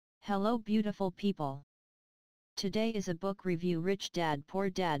Hello beautiful people. Today is a book review Rich Dad Poor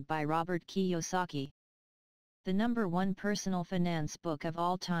Dad by Robert Kiyosaki. The #1 personal finance book of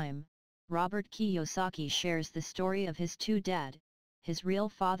all time, Robert Kiyosaki shares the story of his two dad, his real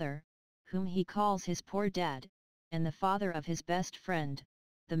father, whom he calls his poor dad, and the father of his best friend,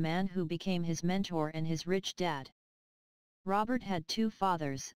 the man who became his mentor and his rich dad. Robert had two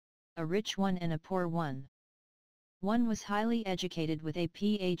fathers, a rich one and a poor one. One was highly educated with a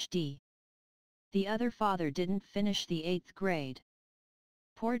PhD. The other father didn't finish the 8th grade.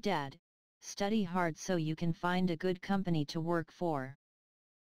 Poor dad, study hard so you can find a good company to work for.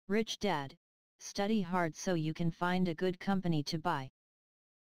 Rich dad, study hard so you can find a good company to buy.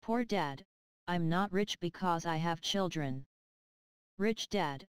 Poor dad, I'm not rich because I have children. Rich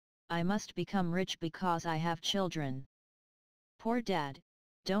dad, I must become rich because I have children. Poor dad,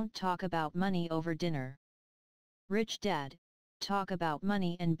 don't talk about money over dinner. Rich dad, talk about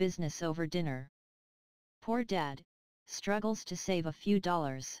money and business over dinner. Poor dad, struggles to save a few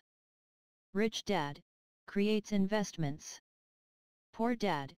dollars. Rich dad, creates investments. Poor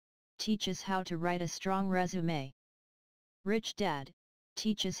dad, teaches how to write a strong resume. Rich dad,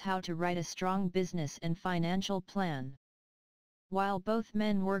 teaches how to write a strong business and financial plan. While both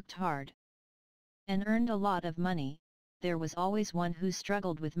men worked hard and earned a lot of money, there was always one who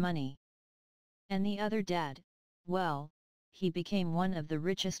struggled with money. And the other dad, well, he became one of the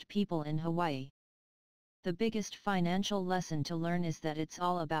richest people in Hawaii. The biggest financial lesson to learn is that it's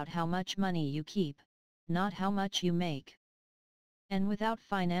all about how much money you keep, not how much you make. And without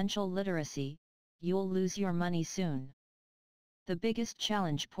financial literacy, you'll lose your money soon. The biggest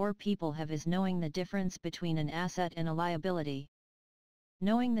challenge poor people have is knowing the difference between an asset and a liability.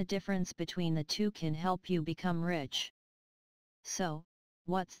 Knowing the difference between the two can help you become rich. So,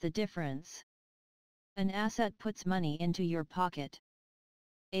 what's the difference? An asset puts money into your pocket.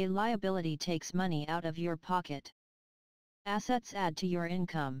 A liability takes money out of your pocket. Assets add to your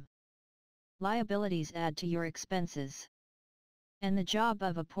income. Liabilities add to your expenses. And the job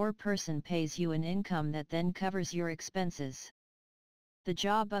of a poor person pays you an income that then covers your expenses. The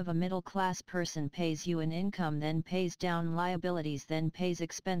job of a middle-class person pays you an income then pays down liabilities then pays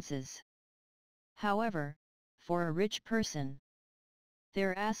expenses. However, for a rich person,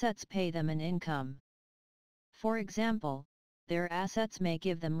 their assets pay them an income. For example, their assets may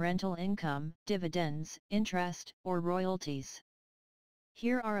give them rental income, dividends, interest, or royalties.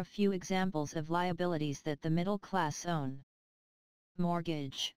 Here are a few examples of liabilities that the middle class own.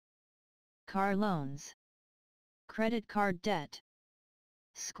 Mortgage, car loans, credit card debt,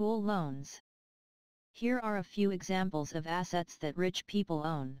 school loans. Here are a few examples of assets that rich people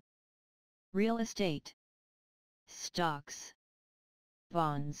own. Real estate, stocks,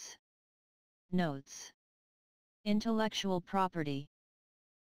 bonds, notes, intellectual property.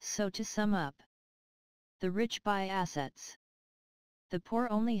 So to sum up, the rich buy assets. The poor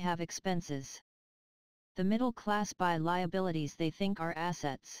only have expenses. The middle class buy liabilities they think are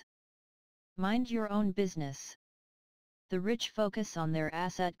assets. Mind your own business. The rich focus on their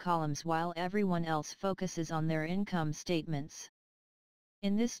asset columns while everyone else focuses on their income statements.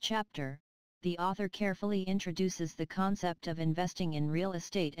 In this chapter, the author carefully introduces the concept of investing in real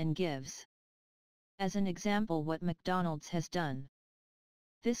estate and gives as an example what McDonald's has done.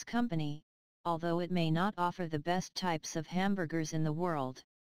 This company, although it may not offer the best types of hamburgers in the world,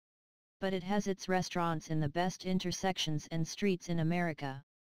 but it has its restaurants in the best intersections and streets in America.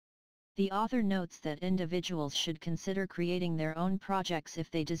 The author notes that individuals should consider creating their own projects if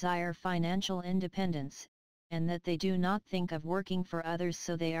they desire financial independence, and that they do not think of working for others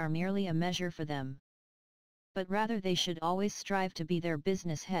so they are merely a measure for them. But rather they should always strive to be their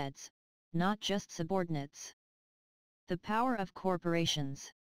business heads, not just subordinates. The power of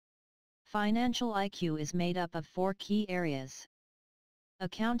corporations. Financial IQ is made up of 4 key areas.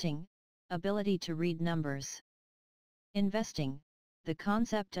 Accounting, ability to read numbers. Investing, the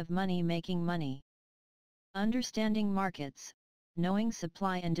concept of money making money. Understanding markets, knowing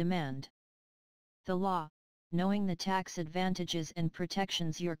supply and demand. The law, knowing the tax advantages and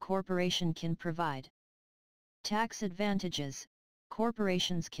protections your corporation can provide. Tax advantages,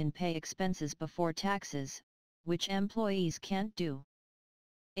 corporations can pay expenses before taxes, which employees can't do.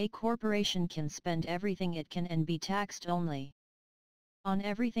 A corporation can spend everything it can and be taxed only on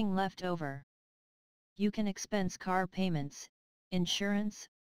everything left over. You can expense car payments, insurance,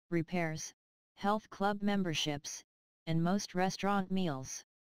 repairs, health club memberships, and most restaurant meals.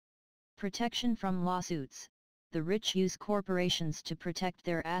 Protection from lawsuits. The rich use corporations to protect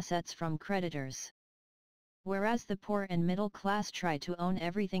their assets from creditors, whereas the poor and middle class try to own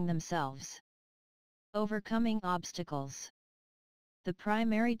everything themselves. Overcoming obstacles. The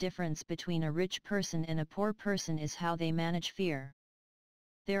primary difference between a rich person and a poor person is how they manage fear.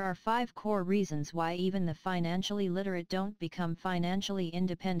 There are 5 core reasons why even the financially literate don't become financially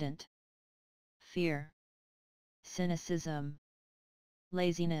independent. Fear, cynicism,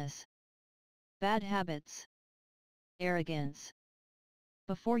 laziness, bad habits, arrogance.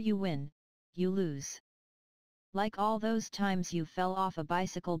 Before you win, you lose. Like all those times you fell off a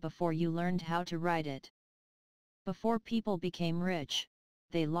bicycle before you learned how to ride it. Before people became rich,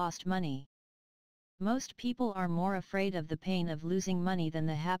 they lost money. Most people are more afraid of the pain of losing money than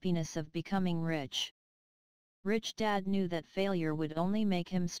the happiness of becoming rich. Rich Dad knew that failure would only make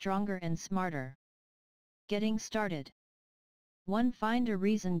him stronger and smarter. Getting started. 1. Find a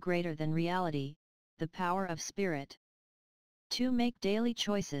reason greater than reality, the power of spirit. 2. Make daily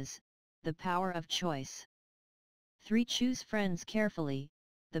choices, the power of choice. 3. Choose friends carefully,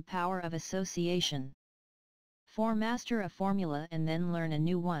 the power of association. 4. Master a formula and then learn a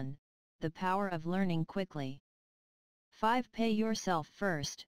new one, the power of learning quickly. 5. Pay yourself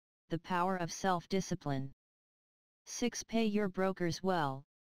first, the power of self-discipline. 6. Pay your brokers well,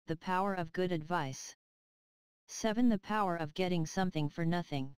 the power of good advice. 7. The power of getting something for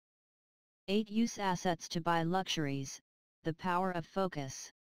nothing. 8. Use assets to buy luxuries, the power of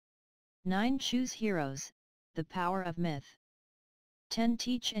focus. 9. Choose heroes, the power of myth. 10.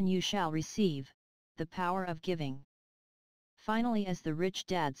 Teach and you shall receive, the power of giving. Finally, as the rich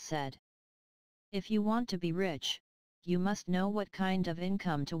dad said, if you want to be rich, you must know what kind of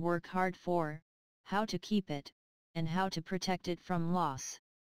income to work hard for, how to keep it, and how to protect it from loss.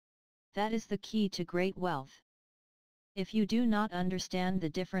 That is the key to great wealth. If you do not understand the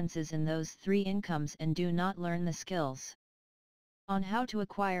differences in those 3 incomes and do not learn the skills on how to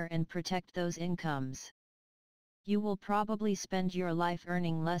acquire and protect those incomes, you will probably spend your life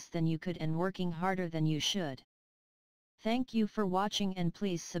earning less than you could and working harder than you should. Thank you for watching and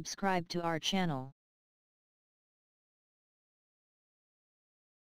please subscribe to our channel.